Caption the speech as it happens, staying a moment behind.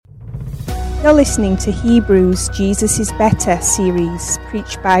You're listening to Hebrews Jesus is Better series,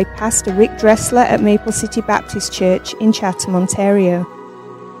 preached by Pastor Rick Dressler at Maple City Baptist Church in Chatham, Ontario.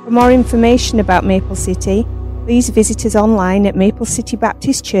 For more information about Maple City, please visit us online at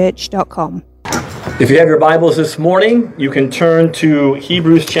maplecitybaptistchurch.com. If you have your Bibles this morning, you can turn to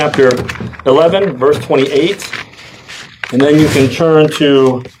Hebrews chapter 11, verse 28, and then you can turn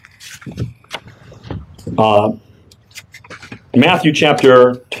to Matthew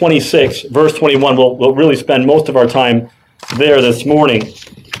chapter 26, verse 21. We'll really spend most of our time there this morning.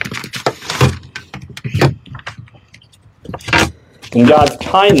 In God's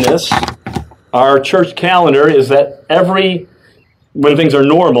kindness, our church calendar is that when things are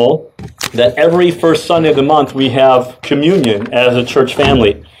normal, that every first Sunday of the month we have communion as a church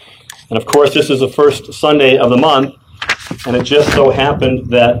family. And of course, this is the first Sunday of the month, and it just so happened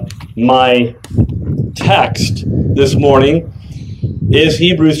that my text this morning is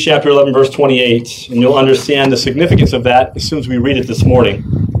Hebrews chapter 11, verse 28, and you'll understand the significance of that as soon as we read it this morning.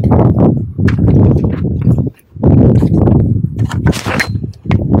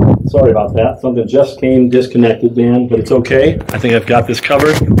 Sorry about that. Something just came disconnected, Dan, but it's okay. I think I've got this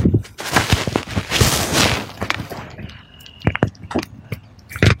covered.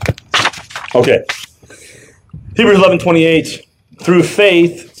 Okay. Hebrews 11:28. Through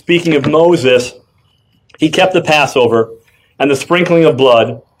faith, speaking of Moses, he kept the Passover and the sprinkling of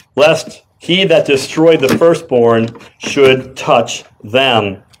blood, lest he that destroyed the firstborn should touch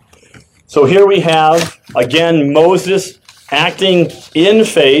them. So here we have, again, Moses acting in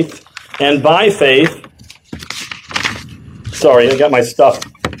faith and by faith. Sorry, I got my stuff.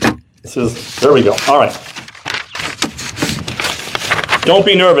 There we go. All right. Don't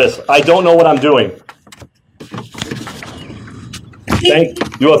be nervous. I don't know what I'm doing.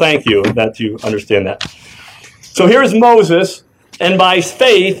 Thank you that you understand that. So here's Moses, and by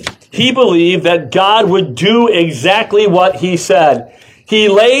faith, he believed that God would do exactly what he said. He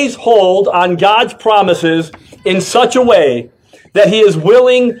lays hold on God's promises in such a way that he is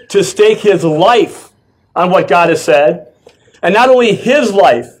willing to stake his life on what God has said, and not only his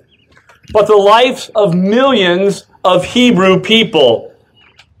life, but the lives of millions of Hebrew people.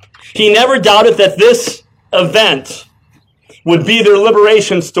 He never doubted that this event would be their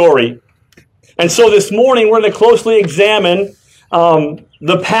liberation story. And so this morning, we're going to closely examine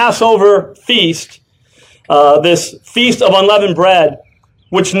the Passover feast, this Feast of Unleavened Bread,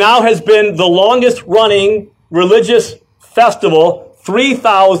 which now has been the longest running religious festival,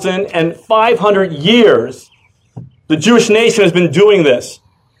 3,500 years. The Jewish nation has been doing this.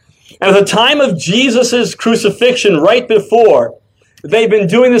 And at the time of Jesus' crucifixion, right before, they've been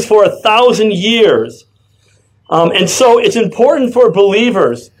doing this for 1,000 years. And so it's important for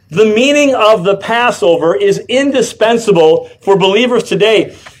believers. The meaning of the Passover is indispensable for believers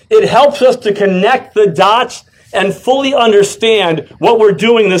today. It helps us to connect the dots and fully understand what we're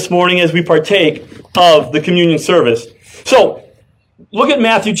doing this morning as we partake of the communion service. So, look at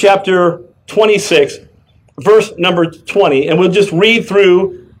Matthew chapter 26, verse number 20, and we'll just read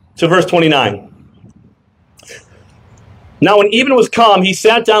through to verse 29. Now when even was come, he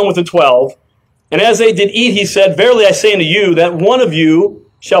sat down with the 12, and as they did eat, he said, Verily I say unto you, that one of you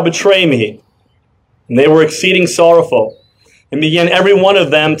shall betray me. And they were exceeding sorrowful, and began every one of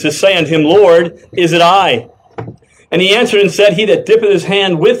them to say unto him, Lord, is it I? And he answered and said, He that dippeth his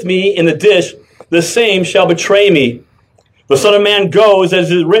hand with me in the dish, the same shall betray me. The Son of Man goes, as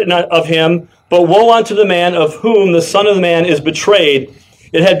is written of him, but woe unto the man of whom the Son of Man is betrayed.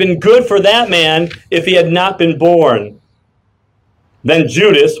 It had been good for that man if he had not been born. Then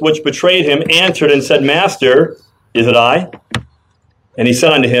Judas, which betrayed him, answered and said, Master, is it I? And he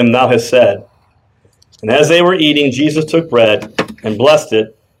said unto him, Thou hast said. And as they were eating, Jesus took bread, and blessed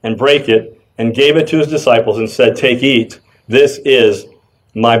it, and brake it, and gave it to his disciples, and said, Take, eat, this is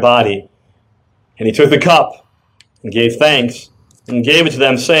my body. And he took the cup, and gave thanks, and gave it to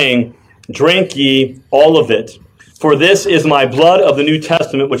them, saying, Drink ye all of it, for this is my blood of the New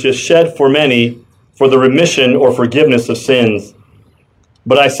Testament, which is shed for many, for the remission or forgiveness of sins.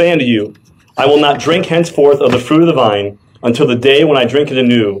 But I say unto you, I will not drink henceforth of the fruit of the vine, until the day when I drink it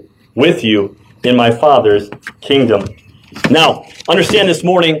anew with you in my Father's kingdom. Now, understand this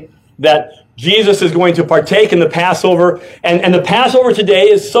morning that Jesus is going to partake in the Passover, and the Passover today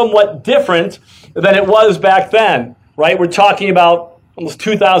is somewhat different than it was back then, right? We're talking about almost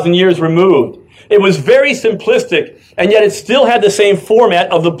 2,000 years removed. It was very simplistic, and yet it still had the same format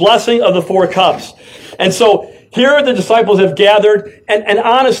of the blessing of the four cups. And so here the disciples have gathered, and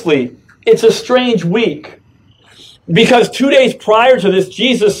honestly, it's a strange week. Because 2 days prior to this,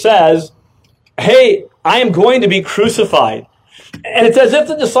 Jesus says, hey, I am going to be crucified. And it's as if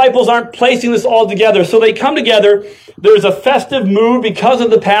the disciples aren't placing this all together. So they come together. There's a festive mood because of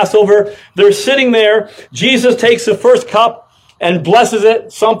the Passover. They're sitting there. Jesus takes the first cup and blesses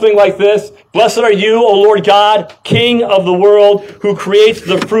it, something like this. Blessed are you, O Lord God, King of the world, who creates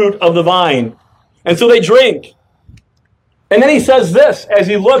the fruit of the vine. And so they drink. And then he says this as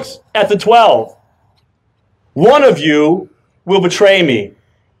he looks at the 12. One of you will betray me.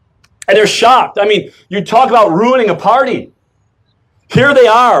 And they're shocked. I mean, you talk about ruining a party. Here they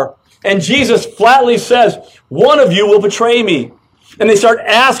are. And Jesus flatly says, one of you will betray me. And they start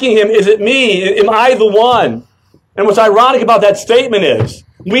asking him, is it me? Am I the one? And what's ironic about that statement is,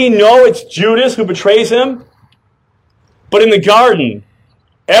 we know it's Judas who betrays him. But in the garden,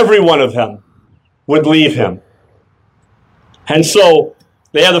 every one of them would leave him. And so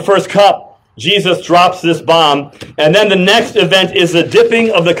they have the first cup. Jesus drops this bomb. And then the next event is the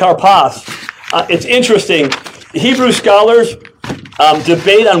dipping of the karpas. It's interesting. Hebrew scholars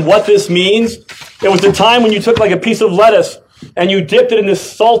debate on what this means. It was the time when you took like a piece of lettuce and you dipped it in this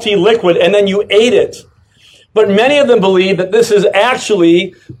salty liquid and then you ate it. But many of them believe that this is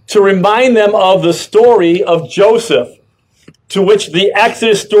actually to remind them of the story of Joseph, to which the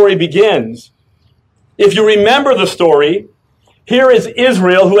Exodus story begins. If you remember the story, here is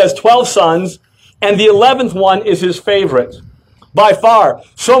Israel, who has 12 sons, and the 11th one is his favorite, by far.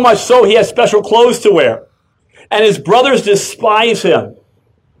 So much so, he has special clothes to wear. And his brothers despise him.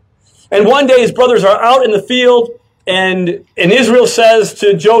 And one day his brothers are out in the field, and Israel says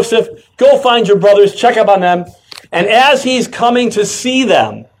to Joseph, go find your brothers, check up on them. And as he's coming to see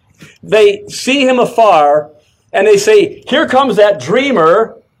them, they see him afar, and they say, here comes that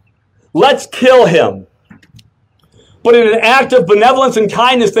dreamer, let's kill him. But in an act of benevolence and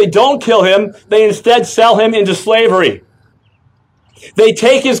kindness, they don't kill him. They instead sell him into slavery. They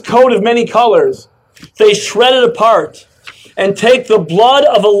take his coat of many colors. They shred it apart and take the blood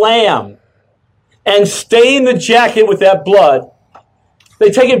of a lamb and stain the jacket with that blood.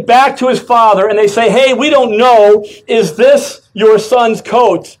 They take it back to his father and they say, hey, we don't know, is this your son's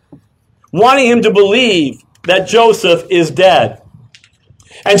coat? Wanting him to believe that Joseph is dead.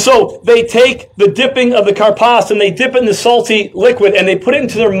 And so they take the dipping of the karpas and they dip it in the salty liquid and they put it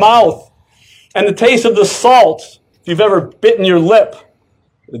into their mouth. And the taste of the salt, if you've ever bitten your lip,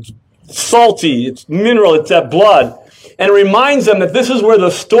 it's salty, it's mineral, it's that blood. And it reminds them that this is where the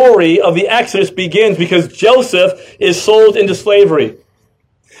story of the Exodus begins because Joseph is sold into slavery.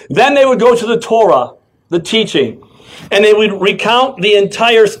 Then they would go to the Torah, the teaching, and they would recount the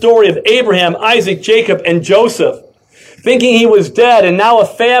entire story of Abraham, Isaac, Jacob, and Joseph, thinking he was dead, and now a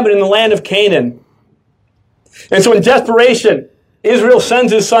famine in the land of Canaan. And so in desperation, Israel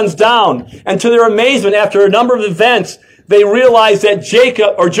sends his sons down, and to their amazement, after a number of events, they realize that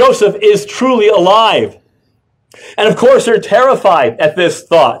Joseph is truly alive. And of course, they're terrified at this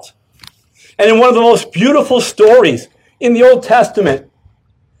thought. And in one of the most beautiful stories in the Old Testament,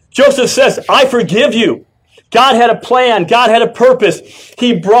 Joseph says, I forgive you. God had a plan. God had a purpose.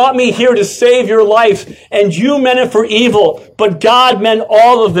 He brought me here to save your life, and you meant it for evil, but God meant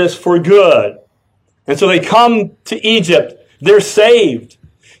all of this for good. And so they come to Egypt. They're saved.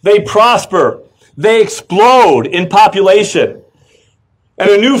 They prosper. They explode in population. And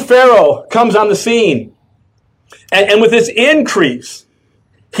a new Pharaoh comes on the scene. And with this increase,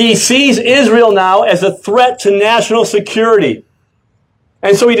 he sees Israel now as a threat to national security.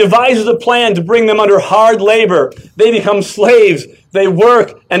 And so he devises a plan to bring them under hard labor. They become slaves. They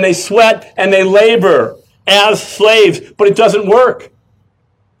work and they sweat and they labor as slaves, but it doesn't work.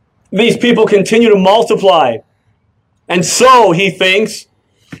 These people continue to multiply. And so he thinks,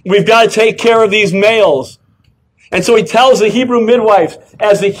 we've got to take care of these males. And so he tells the Hebrew midwives,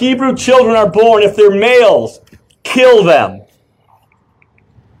 as the Hebrew children are born, if they're males, kill them.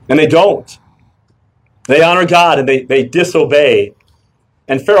 And they don't. They honor God and they disobey.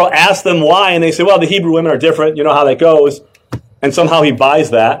 And Pharaoh asks them why, and they say, well, the Hebrew women are different. You know how that goes. And somehow he buys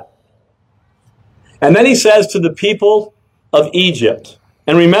that. And then he says to the people of Egypt,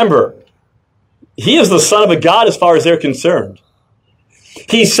 and remember, he is the son of a god as far as they're concerned.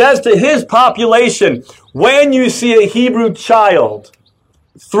 He says to his population, when you see a Hebrew child,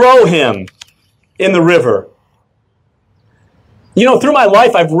 throw him in the river. You know, through my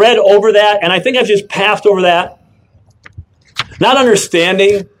life, I've read over that, and I think I've just passed over that. Not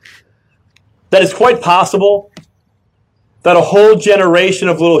understanding that it's quite possible that a whole generation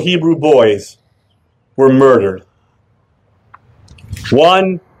of little Hebrew boys were murdered.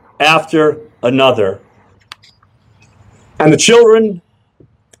 One after another. And the children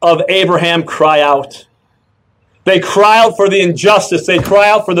of Abraham cry out. They cry out for the injustice. They cry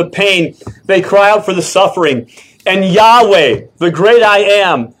out for the pain. They cry out for the suffering. And Yahweh, the great I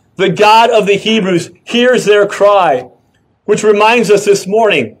am, the God of the Hebrews, hears their cry, which reminds us this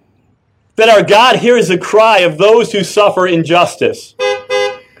morning that our God hears the cry of those who suffer injustice.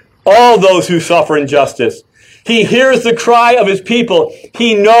 All those who suffer injustice. He hears the cry of his people.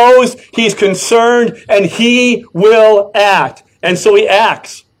 He knows, he's concerned, and he will act. And so he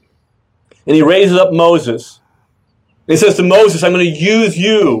acts. And he raises up Moses. And he says to Moses, I'm going to use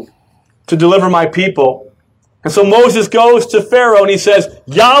you to deliver my people. And so Moses goes to Pharaoh and he says,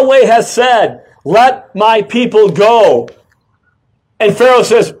 Yahweh has said, let my people go. And Pharaoh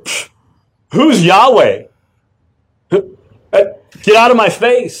says, who's Yahweh? Get out of my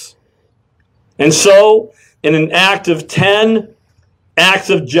face. And so, in an act of 10 acts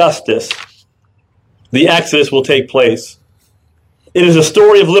of justice, the Exodus will take place. It is a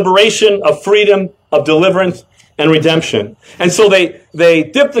story of liberation, of freedom, of deliverance, and redemption. And so they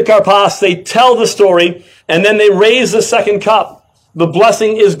dip the karpas, they tell the story, and then they raise the second cup. The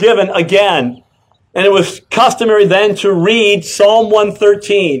blessing is given again. And it was customary then to read Psalm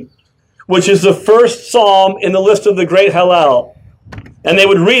 113, which is the first psalm in the list of the great Hallel. And they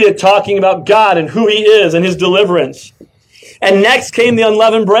would read it talking about God and who he is and his deliverance. And next came the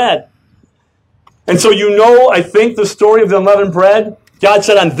unleavened bread. And so you know, I think, the story of the unleavened bread. God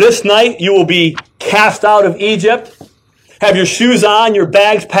said, on this night you will be cast out of Egypt. Have your shoes on, your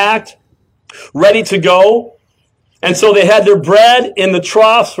bags packed, ready to go. And so they had their bread in the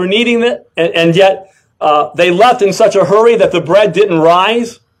troughs for kneading it, and yet they left in such a hurry that the bread didn't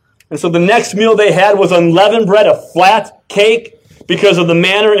rise. And so the next meal they had was unleavened bread, a flat cake, because of the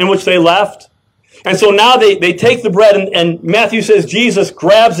manner in which they left. And so now they take the bread, and Matthew says Jesus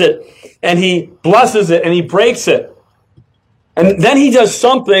grabs it, and he blesses it, and he breaks it. And then he does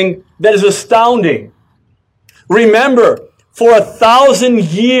something that is astounding. Remember, for 1,000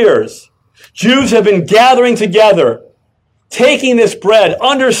 years, Jews have been gathering together, taking this bread,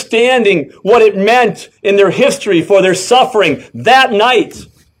 understanding what it meant in their history for their suffering that night.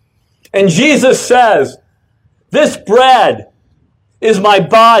 And Jesus says, this bread is my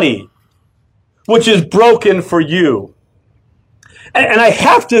body, which is broken for you. And I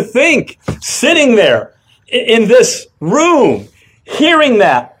have to think, sitting there in this room, hearing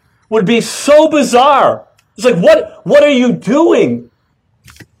that would be so bizarre. It's like, what are you doing?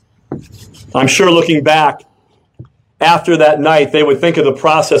 I'm sure looking back, after that night, they would think of the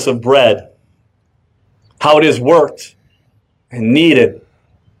process of bread, how it is worked and kneaded,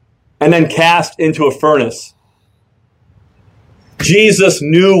 and then cast into a furnace. Jesus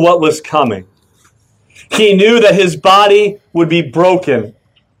knew what was coming. He knew that his body would be broken,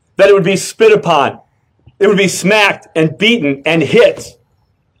 that it would be spit upon, it would be smacked and beaten and hit.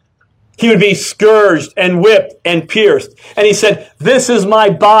 He would be scourged and whipped and pierced. And he said, this is my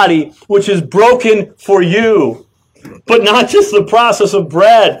body, which is broken for you. But not just the process of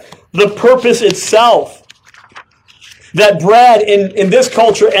bread, the purpose itself. That bread in this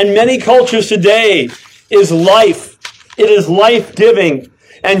culture and many cultures today is life. It is life-giving.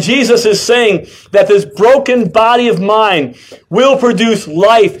 And Jesus is saying that this broken body of mine will produce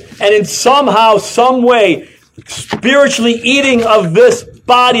life. And in somehow, some way, spiritually eating of this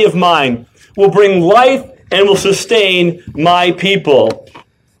body of mine will bring life and will sustain my people.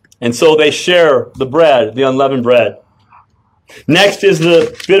 And so they share the bread, the unleavened bread. Next is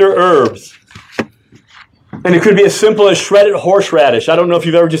the bitter herbs. And it could be as simple as shredded horseradish. I don't know if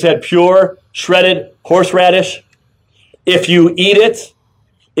you've ever just had pure shredded horseradish. If you eat it,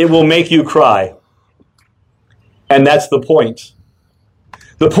 it will make you cry. And that's the point.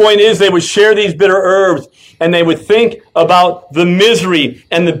 The point is they would share these bitter herbs and they would think about the misery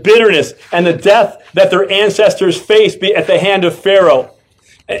and the bitterness and the death that their ancestors faced at the hand of Pharaoh.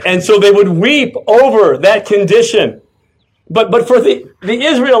 And so they would weep over that condition. But for the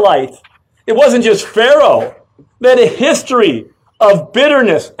Israelites, it wasn't just Pharaoh. They had a history of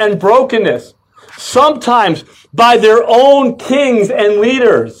bitterness and brokenness, sometimes by their own kings and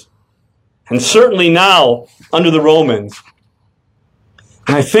leaders, and certainly now under the Romans.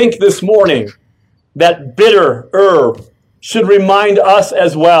 And I think this morning that bitter herb should remind us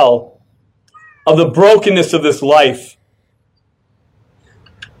as well of the brokenness of this life.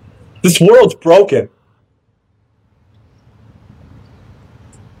 This world's broken.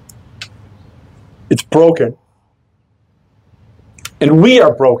 It's broken. And we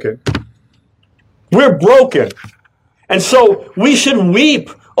are broken. We're broken. And so we should weep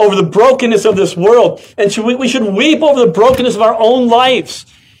over the brokenness of this world. And we should weep over the brokenness of our own lives.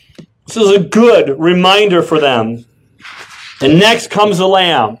 This is a good reminder for them. And next comes the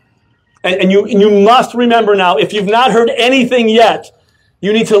lamb. And you must remember now, if you've not heard anything yet,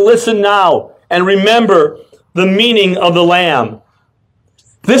 you need to listen now and remember the meaning of the lamb.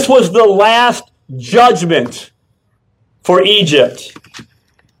 This was the last judgment for Egypt.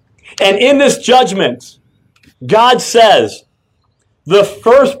 And in this judgment, God says, the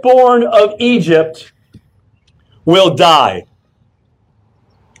firstborn of Egypt will die.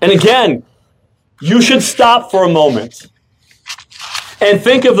 And again, you should stop for a moment and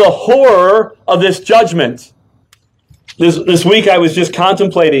think of the horror of this judgment. This week I was just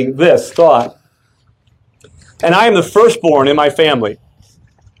contemplating this thought. And I am the firstborn in my family.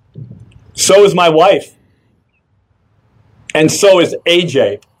 So is my wife. And so is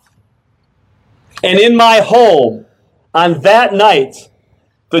AJ. And in my home, on that night,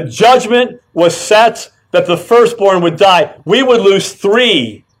 the judgment was set that the firstborn would die. We would lose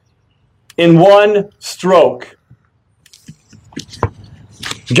 3 in one stroke.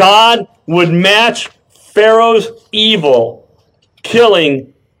 God would match Pharaoh's evil,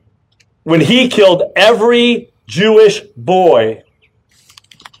 killing when he killed every Jewish boy.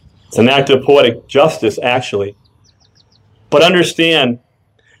 It's an act of poetic justice, actually. But understand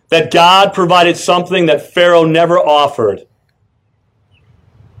that God provided something that Pharaoh never offered.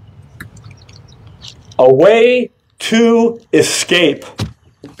 A way to escape.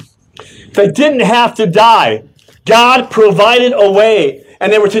 They didn't have to die. God provided a way,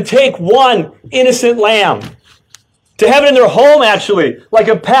 and they were to take one innocent lamb, to have it in their home, actually, like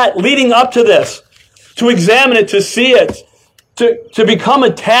a pet, leading up to this, to examine it, to see it, to become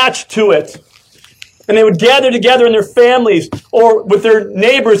attached to it. And they would gather together in their families or with their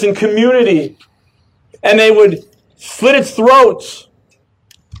neighbors and community, and they would slit its throats.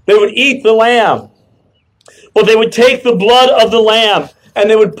 They would eat the lamb. Well, they would take the blood of the lamb and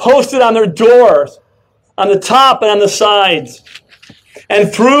they would post it on their doors, on the top and on the sides.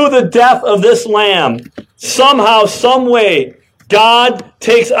 And through the death of this lamb, somehow, some way, God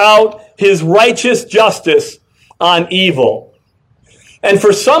takes out his righteous justice on evil. And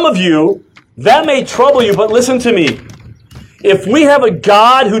for some of you, that may trouble you, but listen to me. If we have a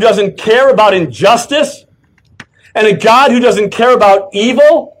God who doesn't care about injustice, and a God who doesn't care about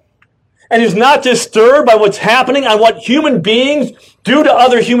evil, and is not disturbed by what's happening on what human beings do to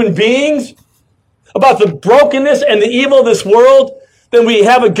other human beings, about the brokenness and the evil of this world, then we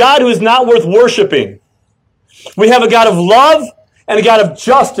have a God who is not worth worshiping. We have a God of love and a God of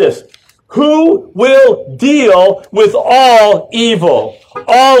justice who will deal with all evil.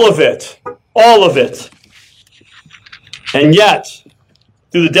 All of it. All of it. And yet,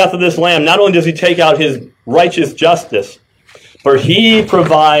 through the death of this lamb, not only does he take out his righteous justice, but he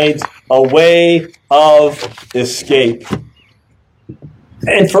provides a way of escape.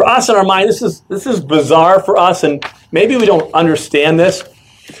 And for us in our mind, this is bizarre for us, and maybe we don't understand this.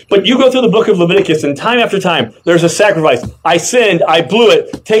 But you go through the book of Leviticus, and time after time, there's a sacrifice. I sinned, I blew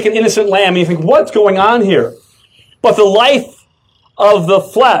it, take an innocent lamb, and you think, what's going on here? But the life of the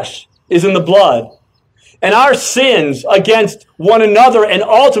flesh is in the blood. And our sins against one another and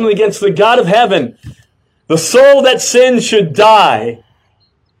ultimately against the God of heaven, the soul that sins should die.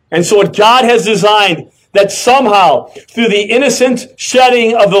 And so what God has designed, that somehow, through the innocent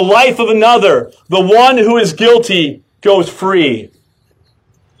shedding of the life of another, the one who is guilty goes free.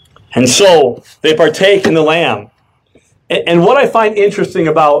 And so they partake in the lamb. And what I find interesting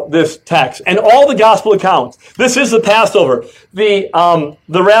about this text, and all the gospel accounts, this is the Passover. The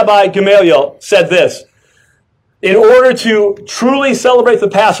Rabbi Gamaliel said this: in order to truly celebrate the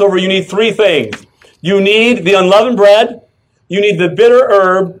Passover, you need 3 things. You need the unleavened bread, you need the bitter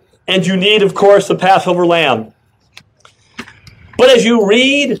herb, and you need, of course, the Passover lamb. But as you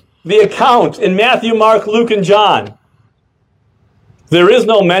read the account in Matthew, Mark, Luke, and John, there is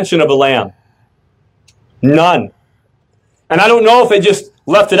no mention of a lamb. None. And I don't know if they just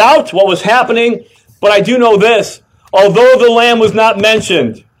left it out, what was happening, but I do know this. Although the lamb was not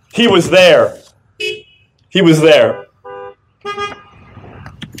mentioned, he was there. He was there.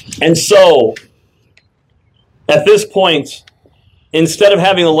 And so, at this point, instead of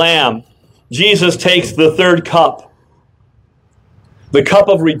having a lamb, Jesus takes the 3rd cup, the cup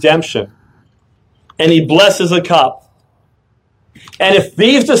of redemption, and he blesses the cup. And if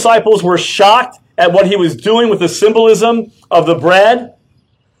these disciples were shocked at what he was doing with the symbolism of the bread,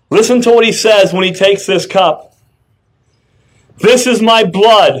 listen to what he says when he takes this cup. This is my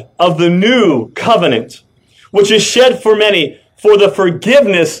blood of the new covenant, which is shed for many for the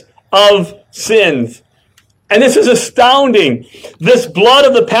forgiveness of sins. And this is astounding. This blood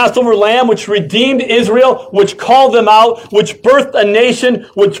of the Passover lamb, which redeemed Israel, which called them out, which birthed a nation,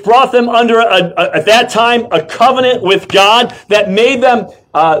 which brought them under, at that time, a covenant with God that made them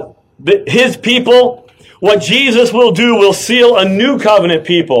his people. What Jesus will do will seal a new covenant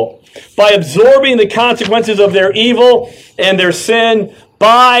people. by absorbing the consequences of their evil and their sin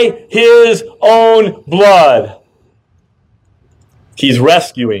by his own blood. He's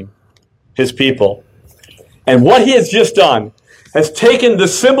rescuing his people. And what he has just done has taken the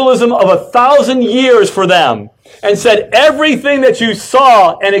symbolism of 1,000 years for them and said everything that you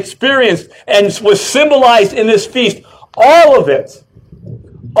saw and experienced and was symbolized in this feast, all of it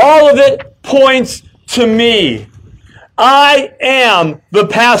points to me. I am the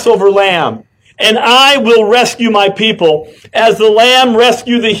Passover lamb, and I will rescue my people as the lamb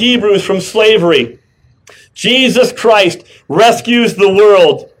rescued the Hebrews from slavery. Jesus Christ rescues the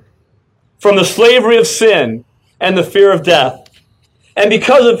world from the slavery of sin and the fear of death. And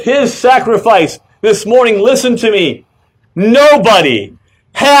because of his sacrifice this morning, listen to me, nobody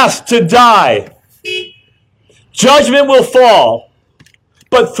has to die. Judgment will fall,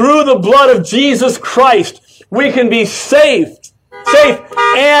 but through the blood of Jesus Christ, we can be safe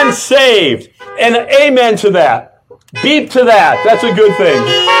and saved. And amen to that. Beep to that. That's a good thing.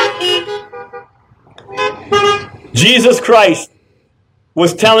 Jesus Christ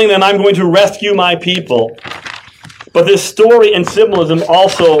was telling them, I'm going to rescue my people. But this story and symbolism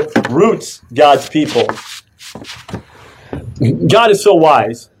also roots God's people. God is so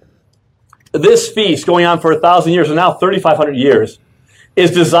wise. This feast, going on for 1,000 years, and now 3,500 years,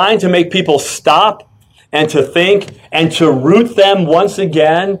 is designed to make people stop and to think and to root them once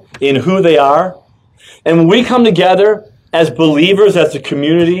again in who they are. And when we come together as believers, as a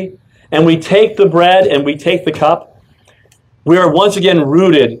community, and we take the bread and we take the cup, we are once again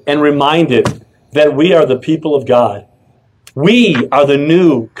rooted and reminded that we are the people of God. We are the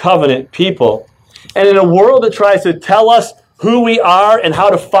new covenant people. And in a world that tries to tell us who we are and how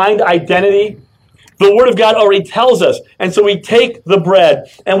to find identity, the Word of God already tells us. And so we take the bread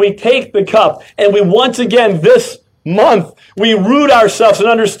and we take the cup, and we once again this month, we root ourselves and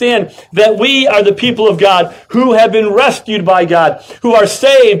understand that we are the people of God who have been rescued by God, who are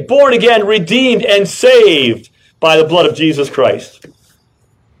saved, born again, redeemed, and saved by the blood of Jesus Christ.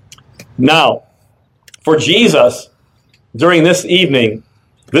 Now, for Jesus, during this evening,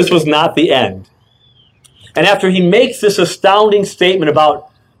 this was not the end. And after he makes this astounding statement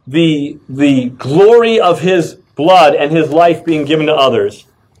about the glory of his blood and his life being given to others,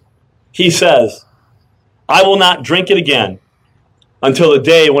 he says, I will not drink it again until the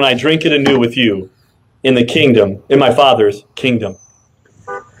day when I drink it anew with you in the kingdom, in my Father's kingdom.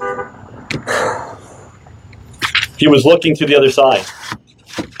 He was looking to the other side.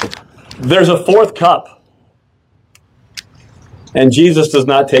 There's a fourth cup, and Jesus does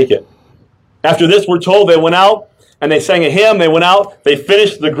not take it. After this, we're told they went out and they sang a hymn. They went out. They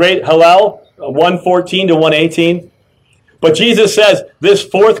finished the great Hallel, 114 to 118. But Jesus says, this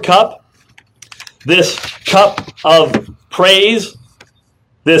fourth cup, this cup of praise,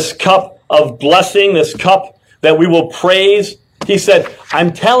 this cup of blessing, this cup that we will praise, he said,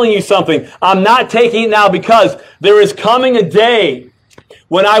 I'm telling you something. I'm not taking it now because there is coming a day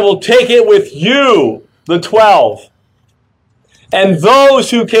when I will take it with you, the 12, and those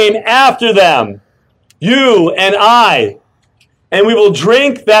who came after them, you and I, and we will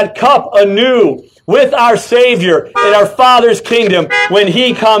drink that cup anew with our Savior in our Father's kingdom when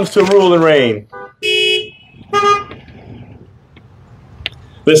he comes to rule and reign.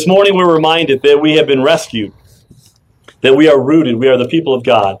 This morning we're reminded that we have been rescued, that we are rooted, we are the people of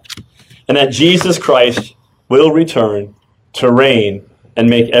God, and that Jesus Christ will return to reign and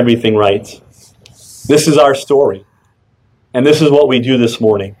make everything right. This is our story, and this is what we do this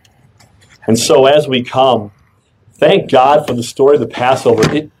morning. And so as we come, thank God for the story of the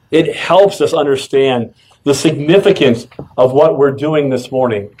Passover. It helps us understand the significance of what we're doing this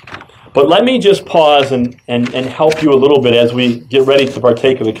morning. But let me just pause and help you a little bit as we get ready to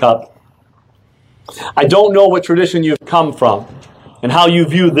partake of the cup. I don't know what tradition you've come from and how you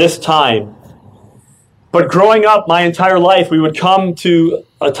view this time. But growing up my entire life, we would come to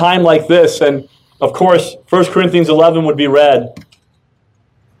a time like this, and of course, 1 Corinthians 11 would be read.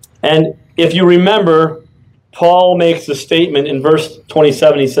 And if you remember, Paul makes a statement in verse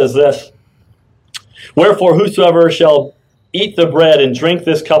 27. He says this, wherefore whosoever shall eat the bread and drink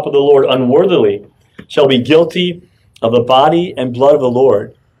this cup of the Lord unworthily shall be guilty of the body and blood of the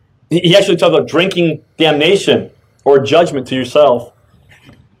Lord. He actually talks about drinking damnation or judgment to yourself.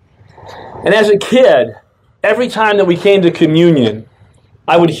 And as a kid, every time that we came to communion,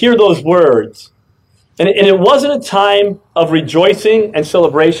 I would hear those words. And it wasn't a time of rejoicing and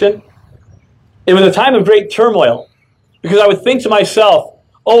celebration. It was a time of great turmoil. Because I would think to myself,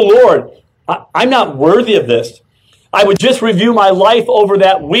 oh Lord, I'm not worthy of this. I would just review my life over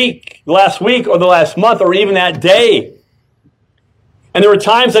that week, last week, or the last month, or even that day. And there were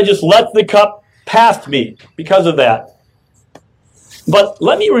times I just let the cup past me because of that. But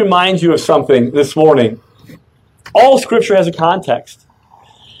let me remind you of something this morning. All Scripture has a context.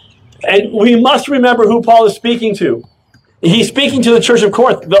 And we must remember who Paul is speaking to. He's speaking to the church of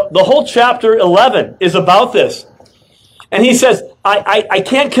Corinth. The whole chapter 11 is about this. And he says, I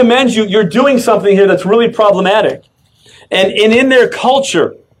can't commend you. You're doing something here that's really problematic. And in their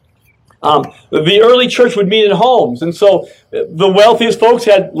culture, the early church would meet in homes. And so the wealthiest folks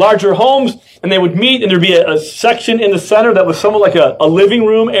had larger homes, and they would meet, and there'd be a section in the center that was somewhat like a living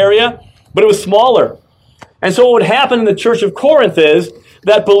room area, but it was smaller. And so what would happen in the church of Corinth is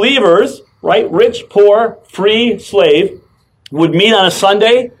that believers, right, rich, poor, free, slave, would meet on a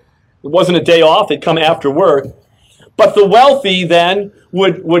Sunday. It wasn't a day off. They'd come after work. But the wealthy then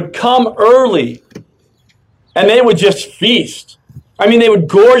would come early, and they would just feast. I mean, they would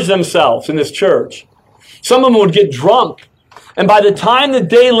gorge themselves in this church. Some of them would get drunk. And by the time the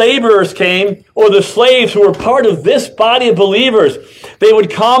day laborers came, or the slaves who were part of this body of believers, they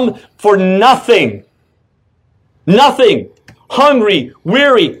would come for nothing. Nothing. Hungry,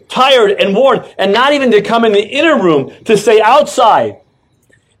 weary, tired, and worn. And not even to come in the inner room, to stay outside.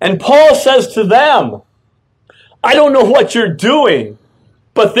 And Paul says to them, I don't know what you're doing,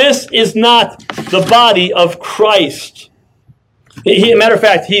 but this is not the body of Christ. Matter of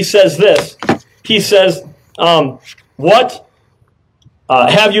fact, he says this. He says, what?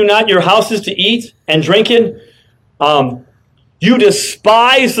 Have you not your houses to eat and drink in? You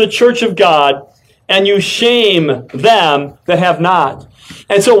despise the church of God, and you shame them that have not.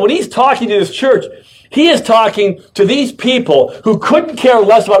 And so when he's talking to this church, he is talking to these people who couldn't care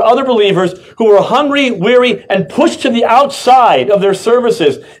less about other believers, who were hungry, weary, and pushed to the outside of their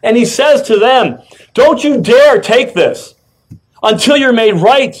services. And he says to them, don't you dare take this until you're made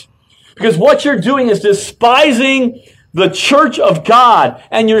right. Because what you're doing is despising the church of God,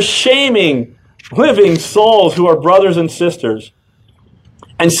 and you're shaming living souls who are brothers and sisters.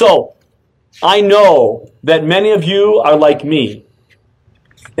 And so, I know that many of you are like me.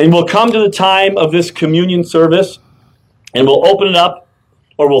 And we'll come to the time of this communion service, and we'll open it up,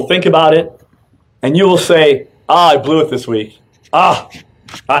 or we'll think about it, and you will say, I blew it this week. I'm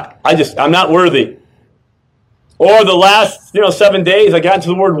not worthy. Or the last 7 days, I got into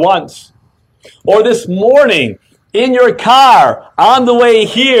the Word once. Or this morning, in your car, on the way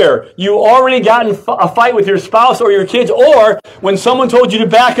here, you already got in a fight with your spouse or your kids, or when someone told you to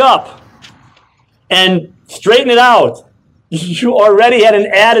back up and straighten it out, you already had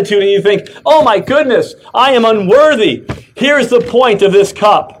an attitude and you think, oh my goodness, I am unworthy. Here's the point of this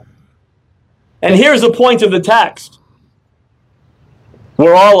cup. And here's the point of the text.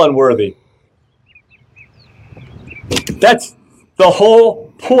 We're all unworthy. That's the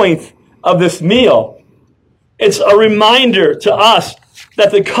whole point of this meal. It's a reminder to us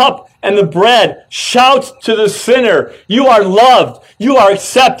that the cup and the bread shouts to the sinner, you are loved, you are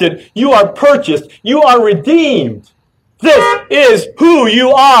accepted, you are purchased, you are redeemed. This is who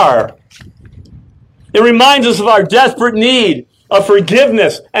you are. It reminds us of our desperate need of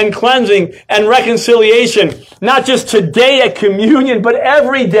forgiveness and cleansing and reconciliation, not just today at communion, but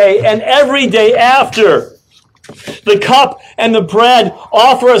every day and every day after. The cup and the bread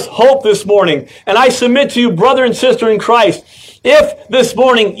offer us hope this morning. And I submit to you, brother and sister in Christ, if this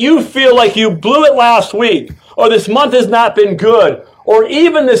morning you feel like you blew it last week, or this month has not been good, or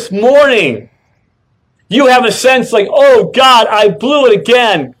even this morning, you have a sense like, oh God, I blew it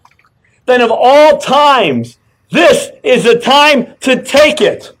again, then of all times, this is the time to take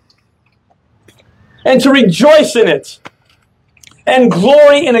it and to rejoice in it and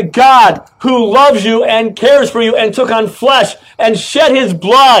glory in a God who loves you and cares for you and took on flesh and shed his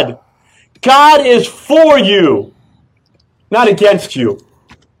blood. God is for you, not against you.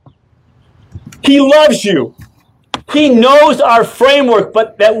 He loves you. He knows our framework,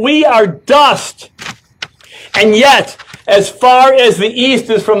 but that we are dust. And yet, as far as the east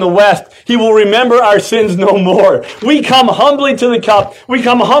is from the west, he will remember our sins no more. We come humbly to the cup, we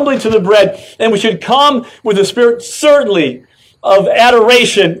come humbly to the bread, and we should come with a spirit certainly of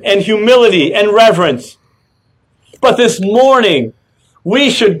adoration and humility and reverence. But this morning, we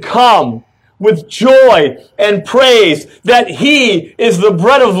should come with joy and praise that he is the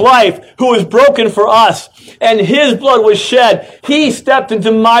bread of life who was broken for us, and his blood was shed. He stepped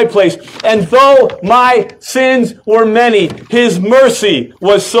into my place, and though my sins were many, his mercy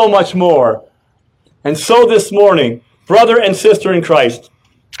was so much more. And so this morning, brother and sister in Christ,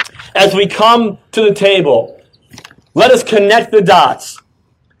 as we come to the table, let us connect the dots.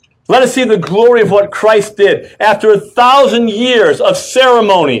 Let us see the glory of what Christ did. After 1,000 years of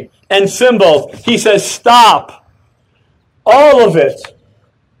ceremony and symbols, he says, stop. All of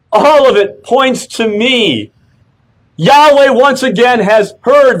it points to me. Yahweh once again has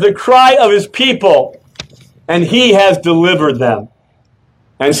heard the cry of his people, and he has delivered them.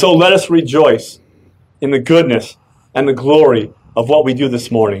 And so let us rejoice in the goodness and the glory of what we do this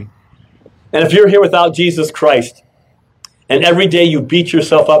morning. And if you're here without Jesus Christ, and every day you beat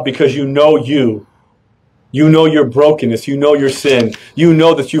yourself up because you know your brokenness, you know your sin, you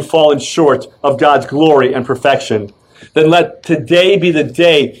know that you've fallen short of God's glory and perfection, then let today be the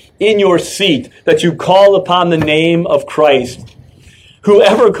day in your seat that you call upon the name of Christ.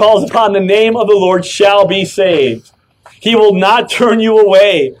 Whoever calls upon the name of the Lord shall be saved. He will not turn you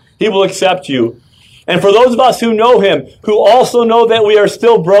away. He will accept you. And for those of us who know him, who also know that we are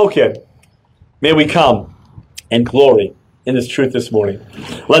still broken, may we come and glory in this truth this morning.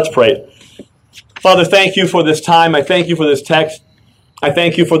 Let's pray. Father, thank you for this time. I thank you for this text. I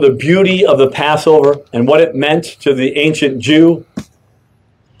thank you for the beauty of the Passover and what it meant to the ancient Jew.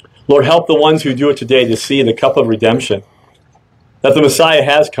 Lord, help the ones who do it today to see the cup of redemption, that the Messiah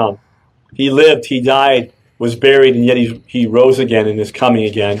has come. He lived, he died, was buried, and yet he rose again and is coming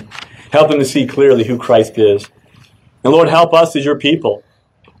again. Help them to see clearly who Christ is. And Lord, help us as your people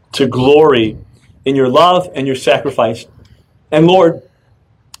to glory in your love and your sacrifice. And Lord,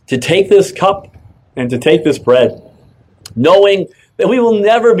 to take this cup and to take this bread, knowing that we will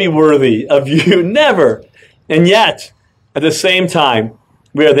never be worthy of you, never. And yet, at the same time,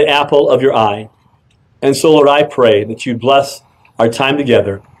 we are the apple of your eye. And so, Lord, I pray that you bless our time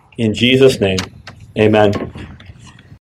together. In Jesus' name, amen.